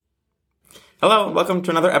Hello, and welcome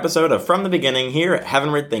to another episode of From the Beginning here at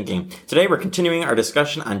Heavenward Thinking. Today we're continuing our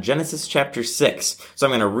discussion on Genesis chapter 6. So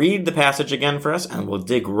I'm going to read the passage again for us, and we'll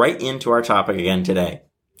dig right into our topic again today.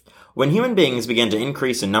 When human beings began to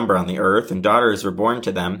increase in number on the earth, and daughters were born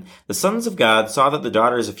to them, the sons of God saw that the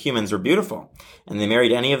daughters of humans were beautiful, and they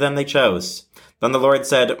married any of them they chose. Then the Lord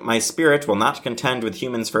said, My spirit will not contend with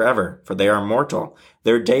humans forever, for they are mortal.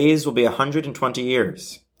 Their days will be 120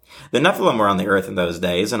 years. The Nephilim were on the earth in those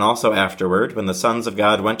days, and also afterward, when the sons of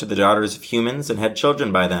God went to the daughters of humans and had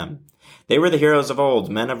children by them. They were the heroes of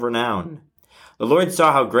old, men of renown. The Lord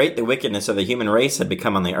saw how great the wickedness of the human race had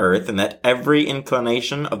become on the earth, and that every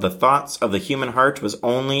inclination of the thoughts of the human heart was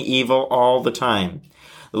only evil all the time.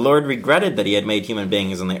 The Lord regretted that he had made human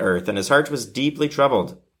beings on the earth, and his heart was deeply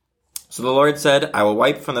troubled. So the Lord said, I will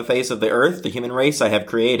wipe from the face of the earth the human race I have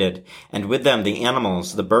created, and with them the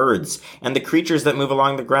animals, the birds, and the creatures that move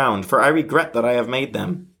along the ground, for I regret that I have made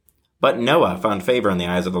them. But Noah found favor in the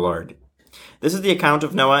eyes of the Lord. This is the account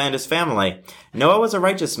of Noah and his family. Noah was a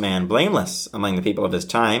righteous man, blameless among the people of his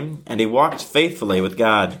time, and he walked faithfully with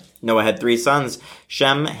God. Noah had 3 sons,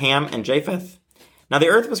 Shem, Ham, and Japheth. Now the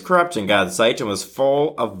earth was corrupt in God's sight and was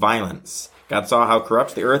full of violence. God saw how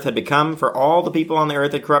corrupt the earth had become, for all the people on the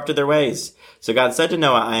earth had corrupted their ways. So God said to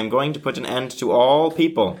Noah, I am going to put an end to all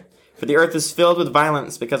people, for the earth is filled with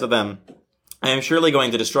violence because of them. I am surely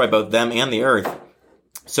going to destroy both them and the earth.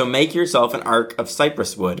 So make yourself an ark of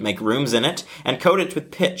cypress wood, make rooms in it, and coat it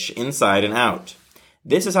with pitch inside and out.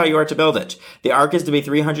 This is how you are to build it. The ark is to be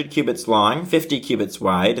 300 cubits long, 50 cubits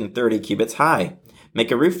wide, and 30 cubits high.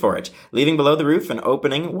 Make a roof for it, leaving below the roof an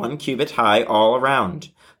opening 1 cubit high all around.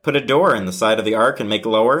 Put a door in the side of the ark and make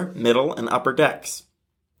lower, middle, and upper decks.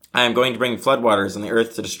 I am going to bring floodwaters on the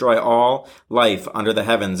earth to destroy all life under the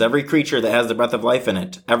heavens. Every creature that has the breath of life in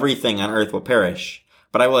it, everything on earth will perish.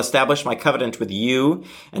 But I will establish my covenant with you,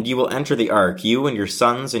 and you will enter the ark, you and your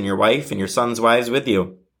sons and your wife and your sons' wives with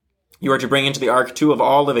you. You are to bring into the ark 2 of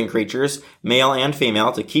all living creatures, male and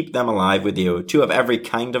female, to keep them alive with you. 2 of every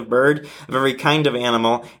kind of bird, of every kind of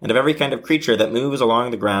animal, and of every kind of creature that moves along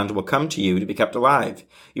the ground will come to you to be kept alive.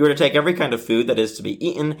 You are to take every kind of food that is to be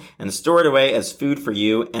eaten and store it away as food for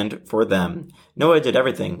you and for them. Noah did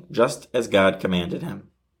everything just as God commanded him.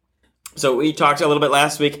 So we talked a little bit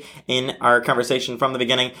last week in our conversation from the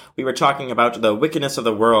beginning. We were talking about the wickedness of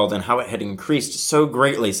the world and how it had increased so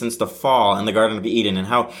greatly since the fall in the Garden of Eden, and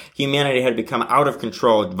how humanity had become out of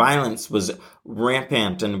control. Violence was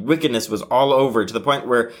rampant and wickedness was all over, to the point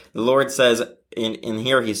where the Lord says in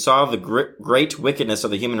here, he saw the great wickedness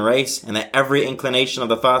of the human race, and that every inclination of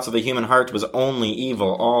the thoughts of the human heart was only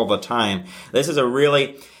evil all the time. This is a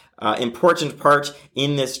really important part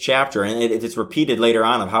in this chapter, and it's repeated later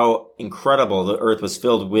on, of how incredible the earth was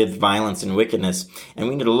filled with violence and wickedness. And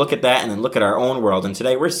we need to look at that and then look at our own world. And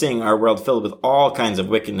today we're seeing our world filled with all kinds of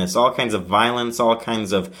wickedness, all kinds of violence, all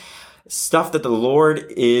kinds of stuff that the Lord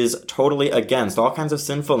is totally against, all kinds of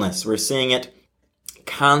sinfulness. We're seeing it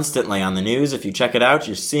constantly on the news. If you check it out,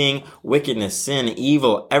 you're seeing wickedness, sin,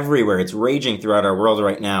 evil everywhere. It's raging throughout our world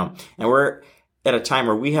right now. And we're at a time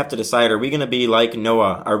where we have to decide, are we going to be like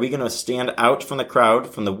Noah? Are we going to stand out from the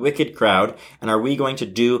crowd, from the wicked crowd? And are we going to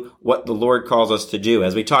do what the Lord calls us to do?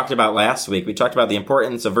 As we talked about last week, we talked about the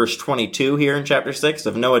importance of verse 22 here in chapter 6,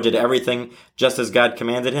 of Noah did everything just as God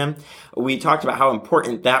commanded him. We talked about how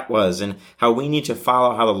important that was, and how we need to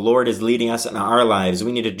follow how the Lord is leading us in our lives.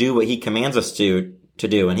 We need to do what he commands us to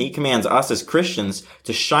do. And he commands us as Christians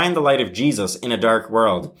to shine the light of Jesus in a dark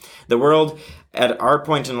world. The world at our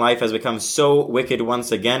point in life has become so wicked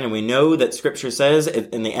once again, and we know that Scripture says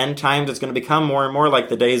in the end times it's going to become more and more like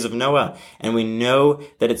the days of Noah, and we know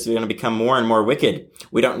that it's going to become more and more wicked.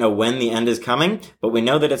 We don't know when the end is coming, but we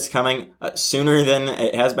know that it's coming sooner than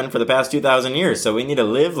it has been for the past 2,000 years, so we need to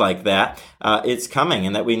live like that. It's coming,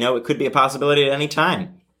 and that we know it could be a possibility at any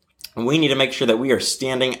time. And we need to make sure that we are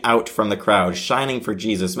standing out from the crowd, shining for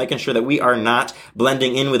Jesus, making sure that we are not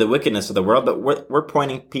blending in with the wickedness of the world, but we're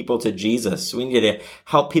pointing people to Jesus. We need to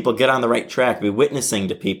help people get on the right track, be witnessing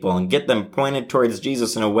to people, and get them pointed towards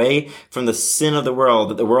Jesus and away from the sin of the world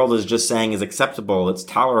that the world is just saying is acceptable, it's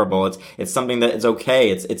tolerable, it's something that is okay.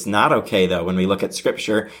 It's not okay, though, when we look at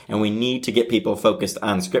Scripture, and we need to get people focused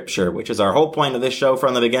on Scripture, which is our whole point of this show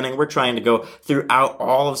from the beginning. We're trying to go throughout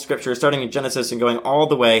all of Scripture, starting in Genesis and going all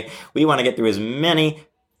the way. We want to get through as many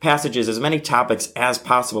passages, as many topics as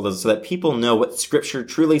possible, so that people know what Scripture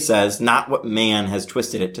truly says, not what man has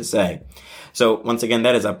twisted it to say. So once again,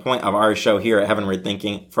 that is a point of our show here at Heavenward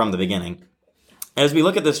Thinking from the beginning. As we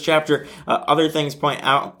look at this chapter, other things point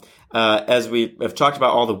out as we have talked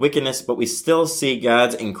about all the wickedness, but we still see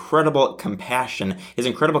God's incredible compassion, his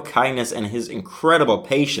incredible kindness, and his incredible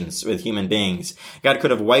patience with human beings. God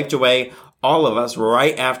could have wiped away all of us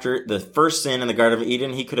right after the first sin in the Garden of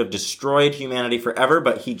Eden. He could have destroyed humanity forever,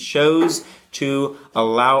 but he chose to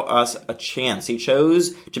allow us a chance. He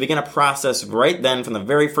chose to begin a process right then from the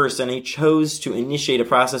very first sin. He chose to initiate a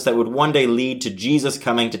process that would one day lead to Jesus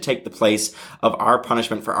coming to take the place of our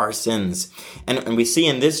punishment for our sins. And we see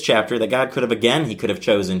in this chapter that God could have, he could have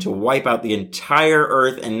chosen to wipe out the entire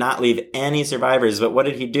earth and not leave any survivors. But what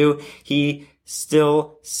did he do? He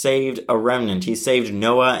still saved a remnant. He saved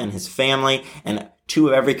Noah and his family and 2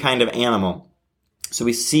 of every kind of animal. So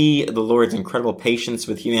we see the Lord's incredible patience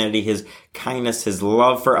with humanity, his kindness, his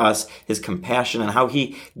love for us, his compassion, and how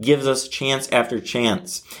he gives us chance after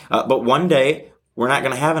chance. But one day, we're not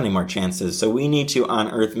going to have any more chances. So we need to, on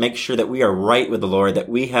earth, make sure that we are right with the Lord, that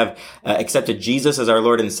we have accepted Jesus as our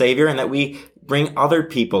Lord and Savior, and that we bring other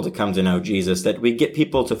people to come to know Jesus, that we get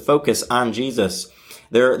people to focus on Jesus.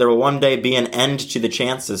 There will one day be an end to the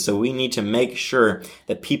chances, so we need to make sure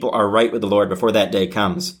that people are right with the Lord before that day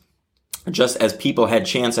comes. Just as people had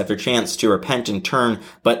chance after chance to repent and turn,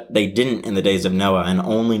 but they didn't in the days of Noah, and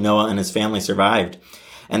only Noah and his family survived.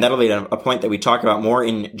 And that'll be a point that we talk about more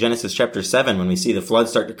in Genesis chapter 7 when we see the flood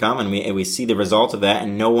start to come and we see the result of that,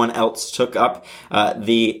 and no one else took up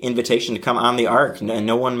the invitation to come on the ark, and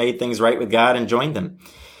no one made things right with God and joined them.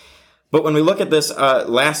 But when we look at this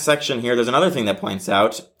last section here, there's another thing that points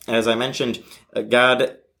out. As I mentioned,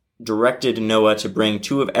 God directed Noah to bring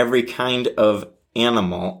 2 of every kind of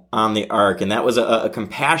animal on the ark, and that was a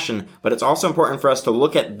compassion. But it's also important for us to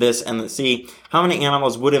look at this and see how many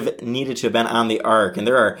animals would have needed to have been on the ark. And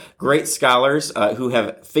there are great scholars who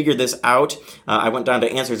have figured this out. I went down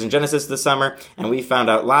to Answers in Genesis this summer, and we found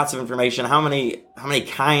out lots of information, how many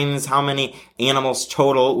kinds, how many animals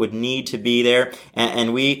total would need to be there,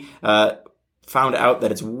 and we found out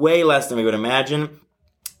that it's way less than we would imagine.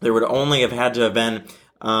 There would only have had to have been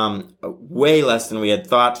way less than we had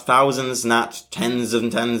thought. Thousands, not tens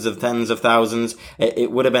of thousands.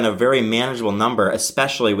 It would have been a very manageable number,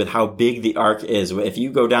 especially with how big the ark is. If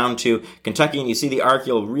you go down to Kentucky and you see the ark,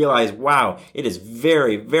 you'll realize, wow, it is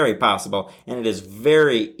very, very possible, and it is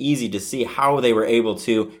very easy to see how they were able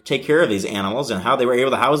to take care of these animals and how they were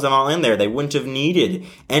able to house them all in there. They wouldn't have needed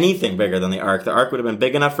anything bigger than the ark. The ark would have been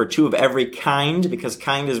big enough for 2 of every kind, because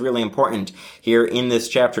kind is really important here in this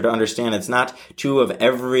chapter to understand. It's not 2 of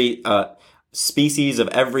every species of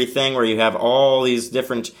everything where you have all these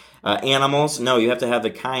different animals. No, you have to have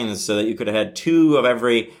the kinds, so that you could have had 2 of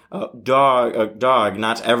every dog,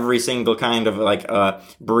 not every single kind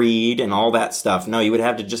of breed and all that stuff. No, you would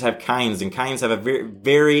have to just have kinds, and kinds have a very,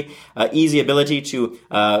 very easy ability to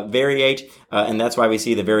variate, and that's why we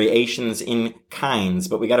see the variations in kinds.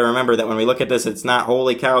 But we got to remember that when we look at this, it's not,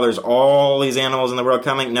 holy cow, there's all these animals in the world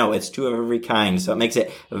coming. No, it's 2 of every kind, so it makes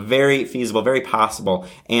it very feasible, very possible,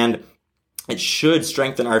 and it should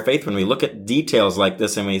strengthen our faith when we look at details like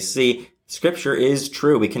this and we see Scripture is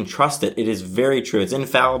true. We can trust it. It is very true. It's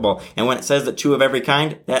infallible. And when it says that 2 of every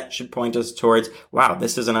kind, that should point us towards, wow,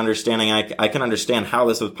 this is an understanding. I can understand how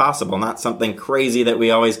this was possible, not something crazy that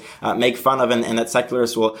we always make fun of and that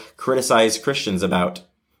secularists will criticize Christians about.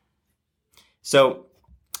 So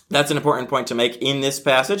that's an important point to make in this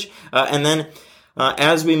passage. And then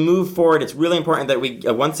as we move forward, it's really important that we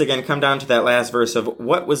once again come down to that last verse of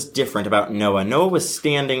what was different about Noah. Noah was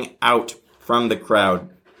standing out from the crowd.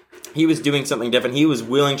 He was doing something different. He was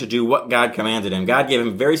willing to do what God commanded him. God gave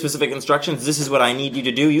him very specific instructions. This is what I need you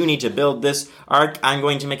to do. You need to build this ark. I'm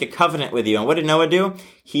going to make a covenant with you. And what did Noah do?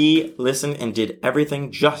 He listened and did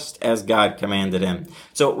everything just as God commanded him.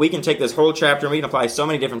 So we can take this whole chapter and we can apply so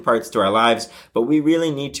many different parts to our lives, but we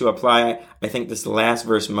really need to apply, I think, this last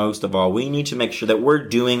verse most of all. We need to make sure that we're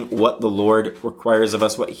doing what the Lord requires of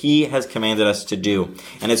us, what He has commanded us to do.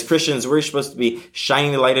 And as Christians, we're supposed to be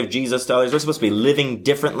shining the light of Jesus to others. We're supposed to be living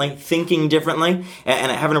differently, thinking differently.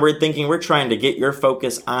 And at Heaven and Word Thinking, we're trying to get your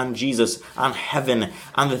focus on Jesus, on heaven,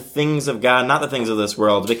 on the things of God, not the things of this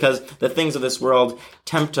world, because the things of this world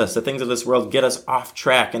tempt us. The things of this world get us off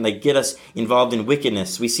track and they get us involved in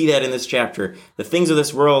wickedness. We see that in this chapter. The things of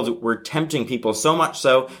this world were tempting people so much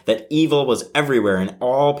so that evil was everywhere and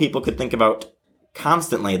all people could think about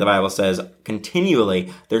constantly, the Bible says,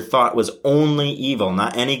 continually, their thought was only evil,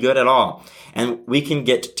 not any good at all. And we can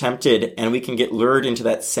get tempted and we can get lured into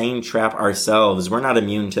that same trap ourselves. We're not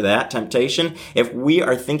immune to that temptation. If we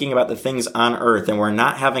are thinking about the things on earth and we're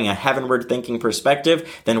not having a heavenward thinking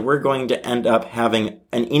perspective, then we're going to end up having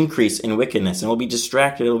an increase in wickedness, and we'll be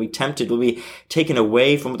distracted, we'll be tempted, we'll be taken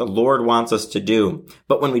away from what the Lord wants us to do.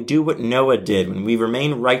 But when we do what Noah did, when we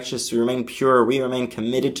remain righteous, we remain pure, we remain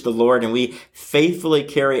committed to the Lord, and we faithfully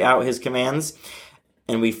carry out his commands,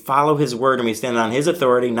 and we follow his word, and we stand on his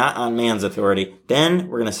authority, not on man's authority, then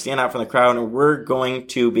we're going to stand out from the crowd, and we're going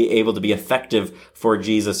to be able to be effective for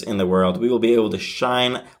Jesus in the world. We will be able to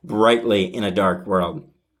shine brightly in a dark world.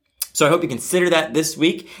 So I hope you consider that this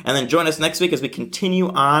week, and then join us next week as we continue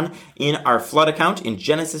on in our flood account in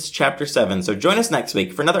Genesis chapter 7. So join us next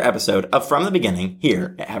week for another episode of From the Beginning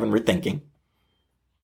here at Heavenward Thinking.